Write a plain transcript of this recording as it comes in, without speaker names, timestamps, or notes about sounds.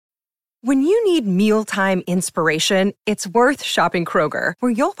When you need mealtime inspiration, it's worth shopping Kroger,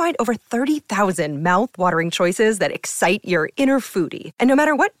 where you'll find over 30,000 mouth-watering choices that excite your inner foodie. And no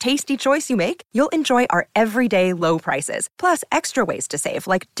matter what tasty choice you make, you'll enjoy our everyday low prices, plus extra ways to save,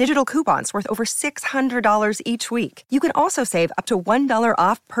 like digital coupons worth over $600 each week. You can also save up to $1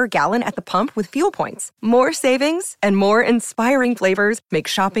 off per gallon at the pump with fuel points. More savings and more inspiring flavors make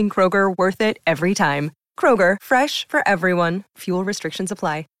shopping Kroger worth it every time. Kroger, fresh for everyone. Fuel restrictions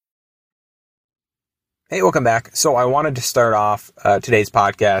apply. Hey, welcome back. So I wanted to start off today's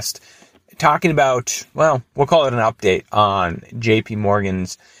podcast talking about, well, we'll call it an update on JP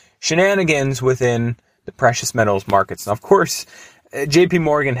Morgan's shenanigans within the precious metals markets. Now, of course, JP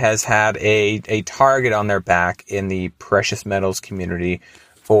Morgan has had a target on their back in the precious metals community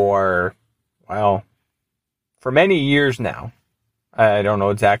for many years now. I don't know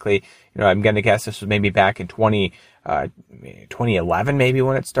exactly. I'm going to guess this was maybe back in 2011, maybe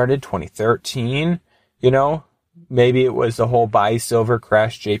when it started, 2013. Maybe it was the whole buy silver,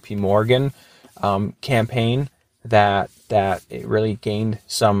 crash JP Morgan campaign that it really gained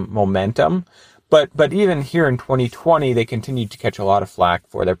some momentum. But even here in 2020, they continued to catch a lot of flack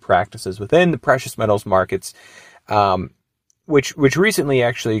for their practices within the precious metals markets, which recently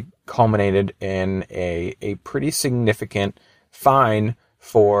actually culminated in a pretty significant fine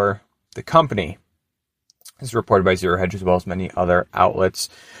for the company. This is reported by Zero Hedge as well as many other outlets.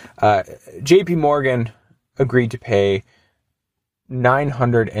 JP Morgan agreed to pay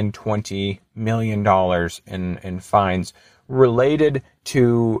 $920 million in fines related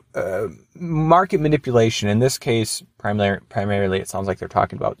to market manipulation. In this case, primarily, it sounds like they're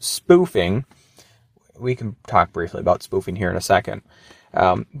talking about spoofing. We can talk briefly about spoofing here in a second.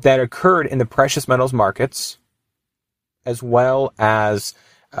 That occurred in the precious metals markets as well as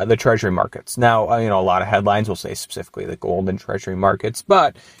the treasury markets. Now, a lot of headlines will say specifically the gold and treasury markets,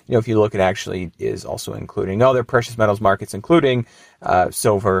 but, if you look, it actually is also including other precious metals markets, including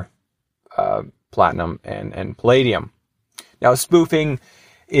silver, platinum, and palladium. Now, spoofing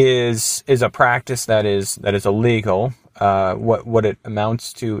is a practice that is illegal. What it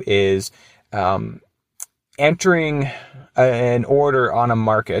amounts to is entering an order on a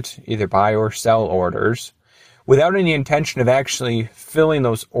market, either buy or sell orders, without any intention of actually filling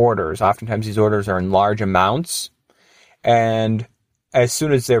those orders. Oftentimes these orders are in large amounts, and as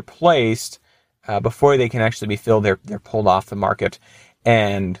soon as they're placed, before they can actually be filled, they're pulled off the market,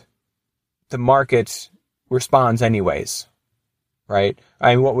 and the market responds anyways, right?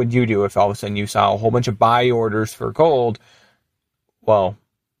 I mean, what would you do if all of a sudden you saw a whole bunch of buy orders for gold? Well,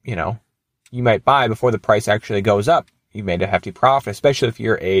 you might buy before the price actually goes up. You made a hefty profit, especially if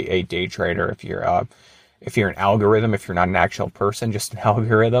you're a day trader, if you're an algorithm, if you're not an actual person, just an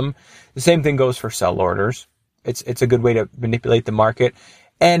algorithm. The same thing goes for sell orders. It's a good way to manipulate the market.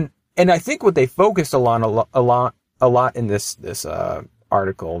 And I think what they focused a lot in this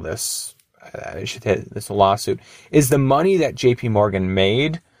article, this lawsuit, is the money that JP Morgan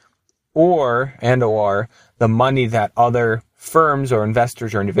made or the money that other firms or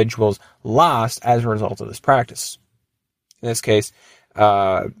investors or individuals lost as a result of this practice. In this case,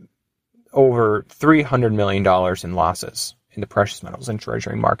 over $300 million in losses in the precious metals and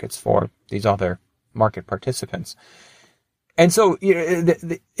treasury markets for these other market participants. And so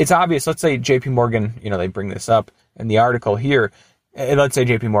it's obvious. Let's say JP Morgan, they bring this up in the article here. And let's say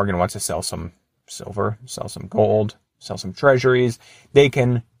JP Morgan wants to sell some silver, sell some gold, sell some treasuries. They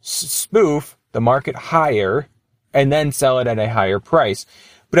can spoof the market higher and then sell it at a higher price.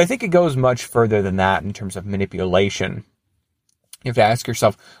 But I think it goes much further than that in terms of manipulation. You have to ask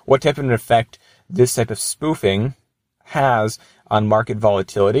yourself what type of an effect this type of spoofing has on market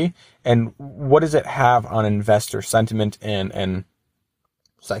volatility, and what does it have on investor sentiment and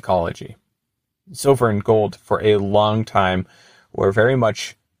psychology. Silver and gold for a long time were very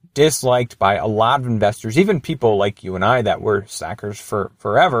much disliked by a lot of investors, even people like you and I that were stackers for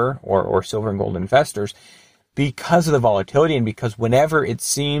forever or silver and gold investors, because of the volatility and because whenever it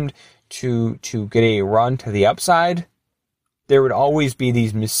seemed to get a run to the upside, there would always be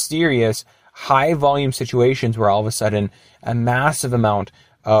these mysterious high volume situations where all of a sudden a massive amount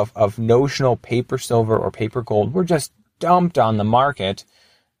of notional paper silver or paper gold were just dumped on the market,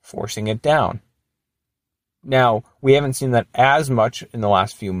 forcing it down. Now, we haven't seen that as much in the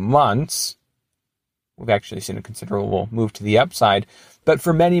last few months. We've actually seen a considerable move to the upside. But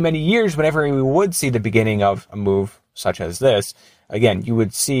for many, many years, whenever we would see the beginning of a move such as this, again, you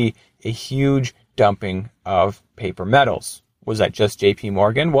would see a huge dumping of paper metals. Was that just JP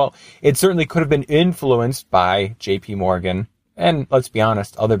Morgan? Well, it certainly could have been influenced by JP Morgan and, let's be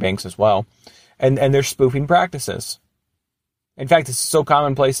honest, other banks as well, and their spoofing practices. In fact, it's so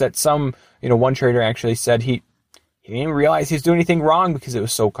commonplace that one trader actually said he didn't even realize he was doing anything wrong because it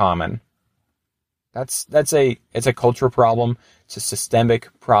was so common. It's a cultural problem. It's a systemic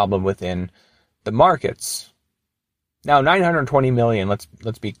problem within the markets. Now, 920 million,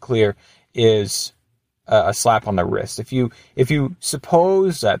 let's be clear, is a slap on the wrist. If you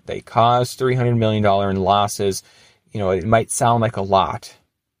suppose that they caused $300 million in losses, it might sound like a lot.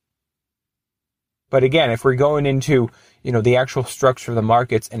 But again, if we're going into, the actual structure of the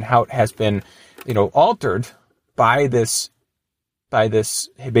markets and how it has been, altered by this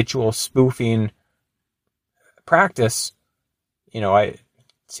habitual spoofing practice, it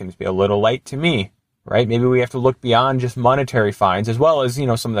seems to be a little light to me, right? Maybe we have to look beyond just monetary fines, as well as,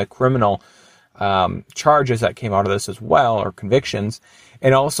 some of the criminal charges that came out of this as well, or convictions,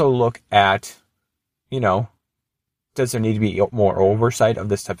 and also look at, does there need to be more oversight of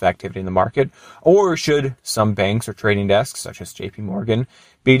this type of activity in the market, or should some banks or trading desks, such as JP Morgan,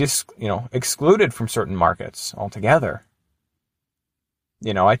 be excluded from certain markets altogether?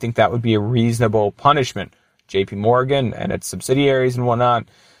 I think that would be a reasonable punishment. JP Morgan and its subsidiaries and whatnot,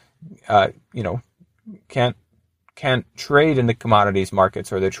 can't trade in the commodities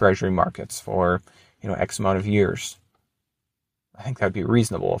markets or the treasury markets for, X amount of years. I think that would be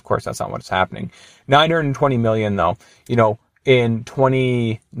reasonable. Of course, that's not what's happening. 920 million, though, in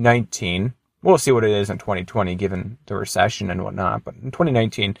 2019, we'll see what it is in 2020, given the recession and whatnot. But in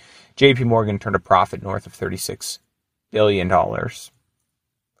 2019, JP Morgan turned a profit north of $36 billion. A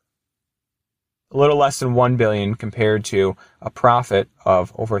little less than $1 billion compared to a profit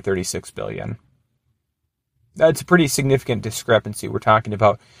of over $36 billion. That's a pretty significant discrepancy. We're talking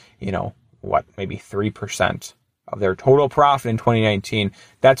about, maybe 3% of their total profit in 2019.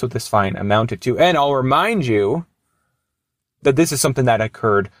 That's what this fine amounted to. And I'll remind you that this is something that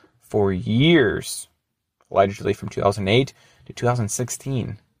occurred for years, allegedly from 2008 to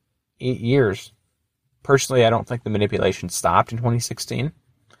 2016. 8 years. Personally, I don't think the manipulation stopped in 2016.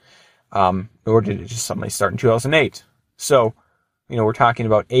 Nor did it just suddenly start in 2008. So, we're talking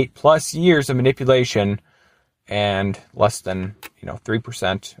about 8+ years of manipulation and less than,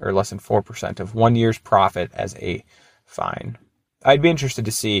 3% or less than 4% of 1 year's profit as a fine. I'd be interested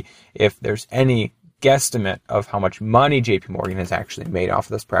to see if there's any guesstimate of how much money JP Morgan has actually made off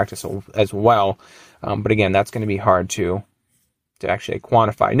of this practice as well. But again, that's going to be hard to actually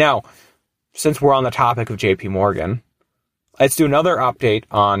quantify. Now, since we're on the topic of JP Morgan, let's do another update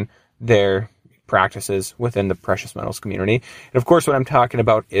on their practices within the precious metals community. And of course, what I'm talking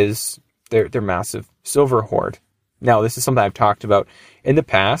about is their massive silver hoard. Now, this is something I've talked about in the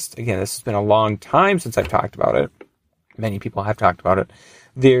past. Again, this has been a long time since I've talked about it. Many people have talked about it.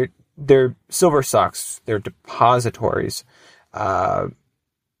 Their silver stocks, their depositories,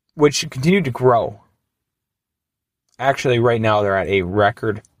 which continue to grow. Actually, right now, they're at a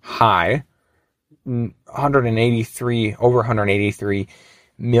record high, over 183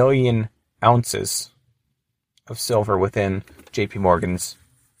 million ounces of silver within JP Morgan's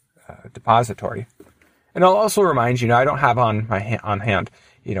depository. And I'll also remind you, I don't have on hand,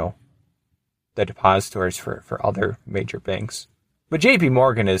 the depositories for other major banks. But JP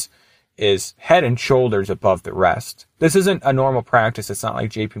Morgan is head and shoulders above the rest. This isn't a normal practice. It's not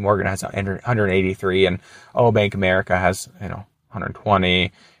like JP Morgan has 183 and Bank of America has,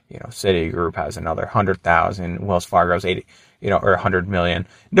 120, Citigroup has another 100,000, Wells Fargo's 80, or 100 million.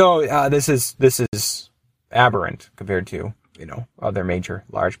 No, this is aberrant compared to, other major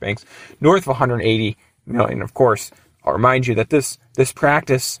large banks. North of 180 million. Of course, I'll remind you that this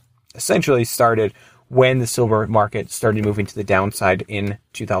practice essentially started when the silver market started moving to the downside in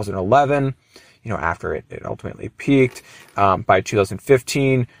 2011, after it ultimately peaked. By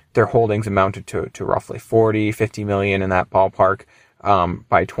 2015, their holdings amounted to roughly 50 million in that ballpark.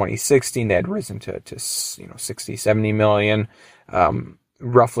 By 2016, they had risen to 60, 70 million.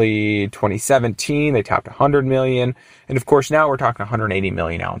 Roughly 2017, they topped 100 million. And of course, now we're talking 180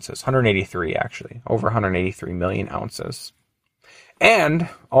 million ounces. 183, actually. Over 183 million ounces. And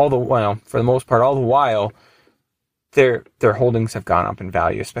for the most part, all the while, their holdings have gone up in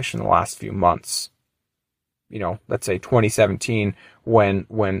value, especially in the last few months. Let's say 2017, when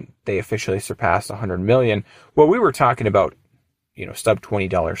they officially surpassed 100 million. Well, we were talking about, sub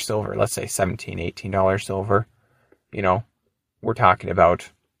 $20 silver. Let's say $17, $18 silver. We're talking about,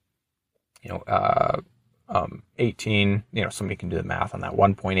 18, somebody can do the math on that,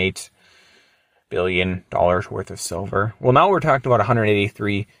 $1.8 billion worth of silver. Well, now we're talking about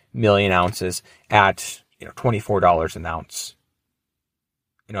 183 million ounces at, $24 an ounce.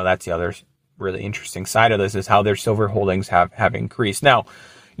 That's the other really interesting side of this, is how their silver holdings have increased. Now,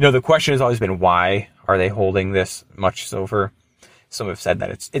 the question has always been, why are they holding this much silver? some have said that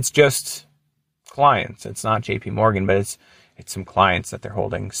it's just clients. It's not JP Morgan, but it's some clients that they're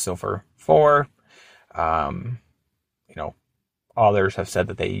holding silver for. Others have said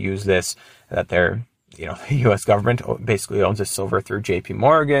that they use this, that they're, the U.S. government basically owns this silver through JP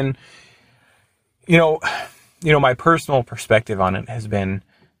Morgan. My personal perspective on it has been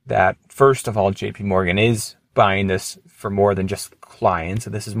that, first of all, JP Morgan is buying this for more than just clients.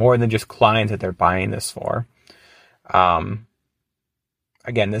 This is more than just clients that they're buying this for.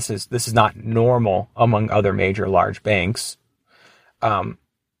 Again, this is not normal among other major large banks.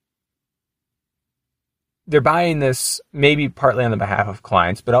 They're buying this maybe partly on the behalf of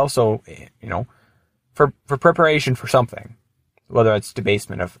clients, but also, for preparation for something, whether it's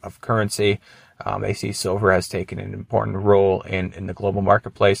debasement of currency. They see silver has taken an important role in the global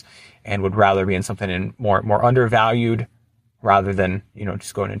marketplace and would rather be in something more undervalued rather than,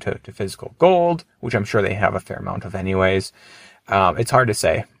 just going into physical gold, which I'm sure they have a fair amount of anyways. It's hard to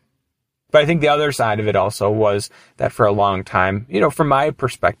say. But I think the other side of it also was that for a long time, from my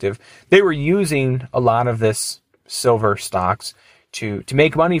perspective, they were using a lot of this silver stocks to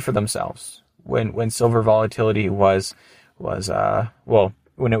make money for themselves. When silver volatility was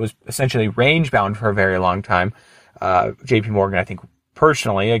when it was essentially range bound for a very long time, JP Morgan, I think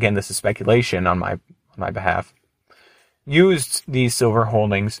personally, again, this is speculation on my behalf, used these silver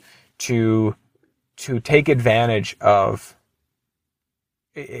holdings to take advantage of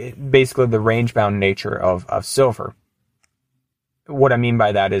basically the range-bound nature of silver. What I mean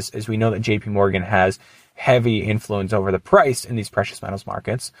by that is we know that JP Morgan has heavy influence over the price in these precious metals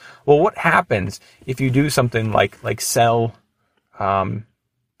markets. Well, what happens if you do something like sell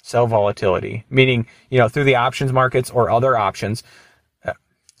volatility, meaning, through the options markets or other options,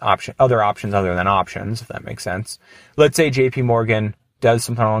 other options other than options, if that makes sense. Let's say JP Morgan does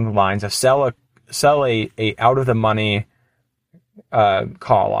something along the lines of sell a out of the money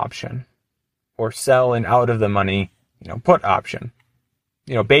call option, or sell an out of the money, put option.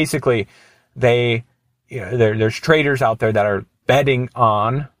 Basically there's traders out there that are betting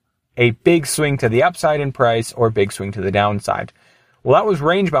on a big swing to the upside in price or big swing to the downside. Well, that was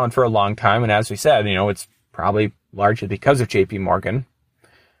range bound for a long time. And as we said, it's probably largely because of JP Morgan.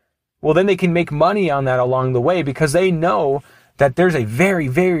 Well, then they can make money on that along the way because they know that there's a very,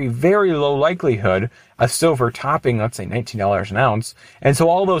 very, very low likelihood of silver topping, let's say, $19 an ounce. And so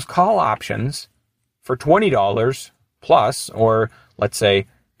all those call options for $20 plus, or let's say,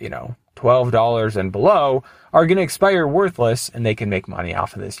 $12 and below, are going to expire worthless, and they can make money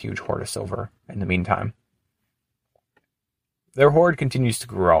off of this huge hoard of silver in the meantime. Their hoard continues to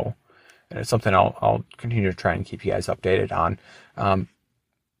grow, and it's something I'll continue to try and keep you guys updated on. And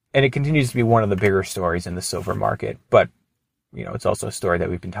it continues to be one of the bigger stories in the silver market, but it's also a story that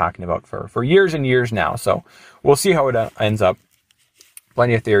we've been talking about for years and years now. So we'll see how it ends up.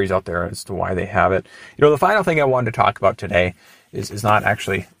 Plenty of theories out there as to why they have it. The final thing I wanted to talk about today is not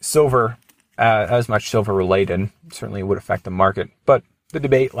actually silver, as much silver related. Certainly would affect the market, but the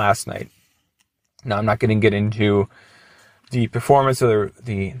debate last night. Now, I'm not going to get into the performance of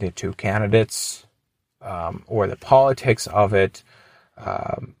the two candidates or the politics of it.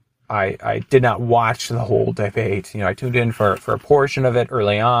 I did not watch the whole debate. I tuned in for a portion of it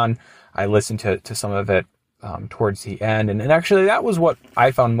early on. I listened to some of it towards the end. And actually, that was what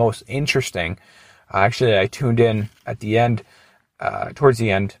I found most interesting. I tuned in at the end, towards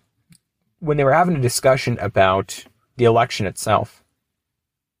the end, when they were having a discussion about the election itself.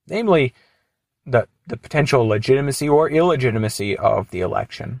 Namely, the potential legitimacy or illegitimacy of the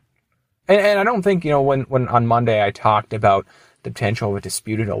election. And I don't think, when on Monday I talked about the potential of a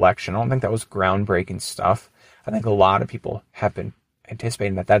disputed election, I don't think that was groundbreaking stuff. I think a lot of people have been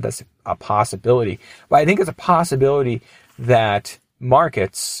anticipating that's a possibility. But I think it's a possibility that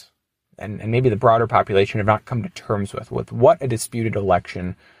markets and maybe the broader population have not come to terms with what a disputed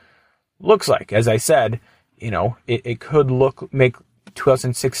election looks like. As I said, it could make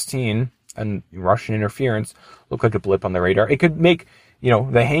 2016 and Russian interference look like a blip on the radar. It could make,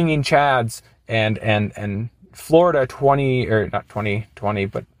 the hanging chads and Florida 2020,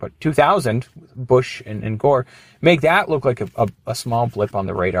 but 2000, Bush and Gore, make that look like a small blip on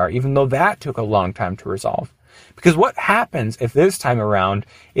the radar, even though that took a long time to resolve. Because what happens if this time around,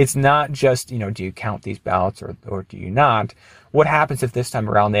 it's not just, do you count these ballots or do you not? What happens if this time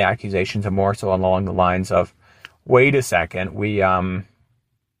around the accusations are more so along the lines of, wait a second, we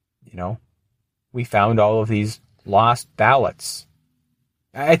found all of these lost ballots.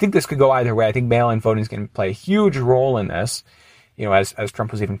 I think this could go either way. I think mail-in voting is going to play a huge role in this. As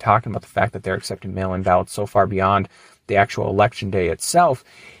Trump was even talking about the fact that they're accepting mail-in ballots so far beyond the actual election day itself,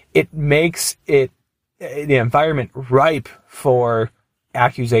 it makes it the environment ripe for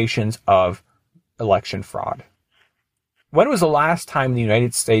accusations of election fraud. When was the last time the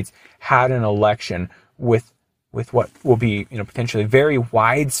United States had an election with what will be, potentially very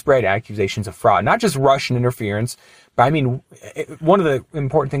widespread accusations of fraud? Not just Russian interference, but I mean, one of the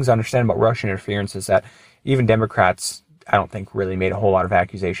important things to understand about Russian interference is that even Democrats, I don't think, really made a whole lot of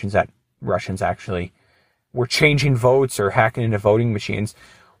accusations that Russians actually were changing votes or hacking into voting machines.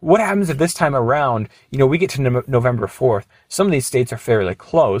 What happens if this time around, we get to November 4th, some of these states are fairly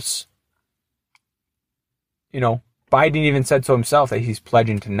close. Biden even said so himself that he's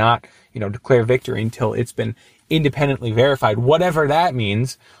pledging to not, declare victory until it's been independently verified, whatever that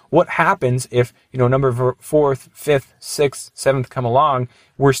means. What happens if, number 4th, 5th, 6th, 7th come along,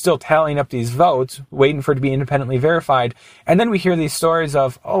 we're still tallying up these votes, waiting for it to be independently verified. And then we hear these stories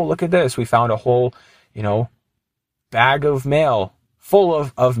of, oh, look at this. We found a whole, bag of mail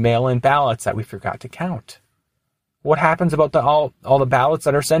full of mail-in ballots that we forgot to count. What happens about all the ballots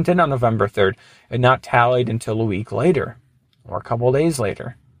that are sent in on November 3rd and not tallied until a week later or a couple of days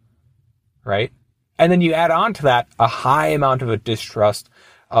later, right? And then you add on to that a high amount of a distrust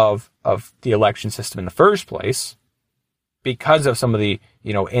of the election system in the first place because of some of the,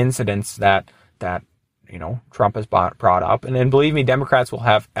 incidents that Trump has brought up. And then believe me, Democrats will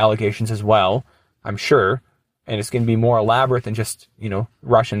have allegations as well, I'm sure. And it's going to be more elaborate than just,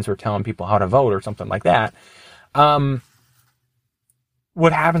 Russians were telling people how to vote or something like that. What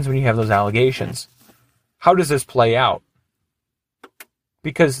happens when you have those allegations? How does this play out?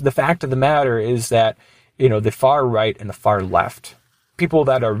 Because the fact of the matter is that, the far right and the far left, people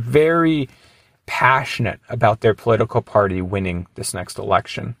that are very passionate about their political party winning this next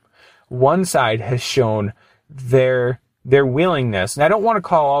election, one side has shown their willingness, and I don't want to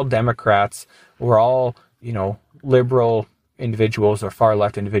call all Democrats or all, liberal individuals or far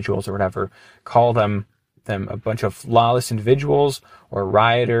left individuals or whatever, call them a bunch of lawless individuals or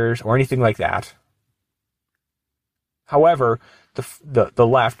rioters or anything like that. However, the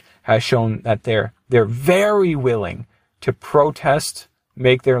left has shown that they're very willing to protest,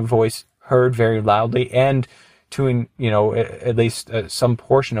 make their voice heard very loudly, and to at least some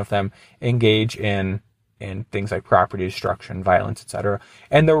portion of them engage in things like property destruction, violence, etc.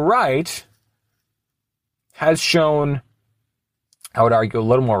 And the right has shown, I would argue, a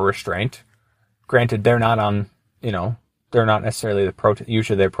little more restraint. Granted, they're not on, they're not necessarily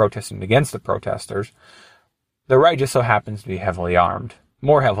usually they're protesting against the protesters. The right just so happens to be heavily armed,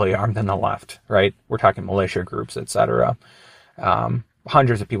 more heavily armed than the left, right? We're talking militia groups, etc.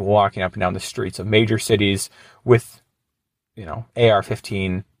 Hundreds of people walking up and down the streets of major cities with,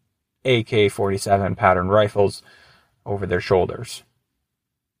 AR-15, AK-47 pattern rifles over their shoulders.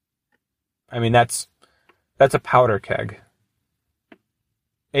 I mean, that's a powder keg.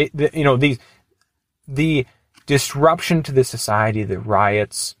 The disruption to the society, the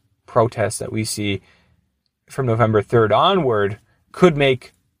riots, protests that we see from November 3rd onward could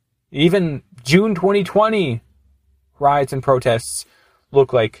make even June 2020 riots and protests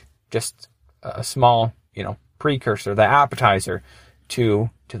look like just a small, precursor, the appetizer to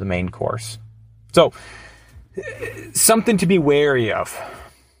the main course. So, something to be wary of.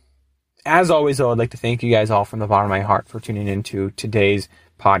 As always, though, I'd like to thank you guys all from the bottom of my heart for tuning into today's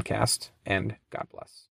podcast, and God bless.